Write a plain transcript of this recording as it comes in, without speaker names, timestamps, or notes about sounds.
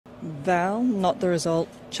Val, not the result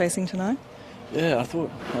chasing tonight? Yeah, I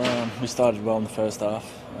thought we started well in the first half.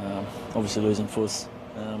 Obviously losing Fuss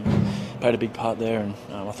played a big part there, and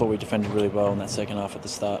I thought we defended really well in that second half at the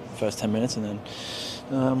start, first 10 minutes, and then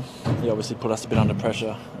obviously put us a bit under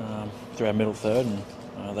pressure through our middle third,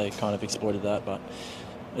 and they kind of exploited that. But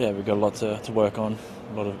yeah, we've got a lot to work on,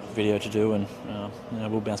 a lot of video to do, and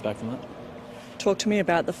we'll bounce back from that. Talk to me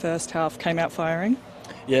about the first half. Came out firing?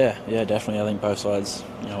 Yeah, definitely. I think both sides,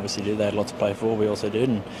 obviously did. They had lots to play for. We also did,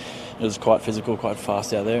 and it was quite physical, quite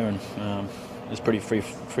fast out there, and it was pretty free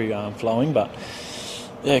flowing. But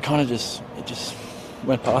yeah, it just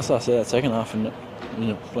went past us that second half, and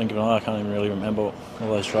in a blink of an eye, I can't even really remember all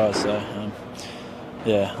those tries. So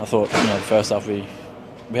yeah, I thought the first half we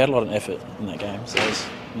had a lot of effort in that game. So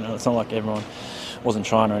it's not like everyone wasn't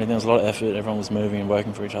trying or anything. There was a lot of effort. Everyone was moving and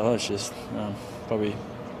working for each other. It's just probably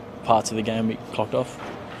parts of the game we clocked off.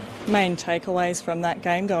 Main takeaways from that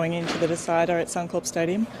game going into the decider at Suncorp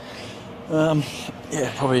Stadium?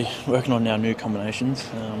 Probably working on our new combinations.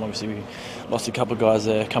 Obviously we lost a couple of guys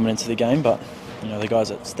there coming into the game, but the guys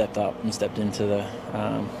that stepped up and stepped into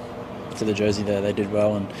the jersey there, they did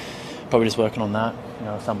well, and probably just working on that.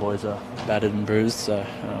 Some boys are battered and bruised, so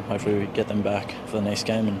hopefully we get them back for the next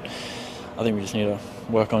game, and I think we just need to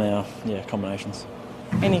work on our combinations.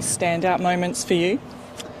 Any standout moments for you?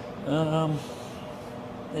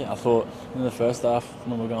 I thought in the first half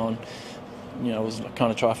when we were going, it was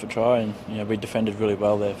kind of try for try, and we defended really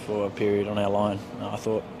well there for a period on our line. I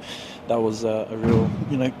thought that was a real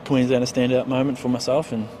Queenslander standout moment for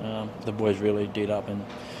myself, and the boys really did up and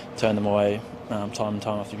turned them away time and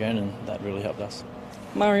time after again, and that really helped us.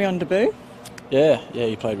 Murray on debut? Yeah,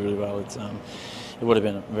 he played really well. It would have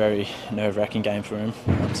been a very nerve-wracking game for him,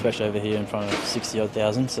 especially over here in front of 60-odd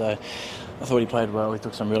thousand. So I thought he played well. He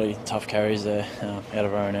took some really tough carries there out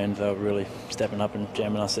of our own end. They were really stepping up and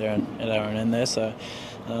jamming us there and at our own end there. So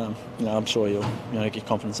I'm sure you'll get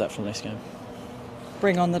confidence that for the next game.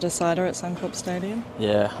 Bring on the decider at Suncorp Stadium?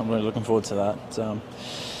 Yeah, I'm really looking forward to that.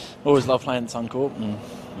 Always love playing at Suncorp, and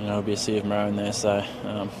it'll be a sea of Maroon there. So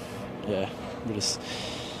we'll just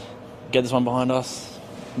get this one behind us,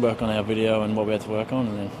 work on our video and what we had to work on,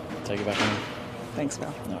 and then take it back home. Thanks,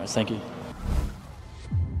 Val. No worries, thank you.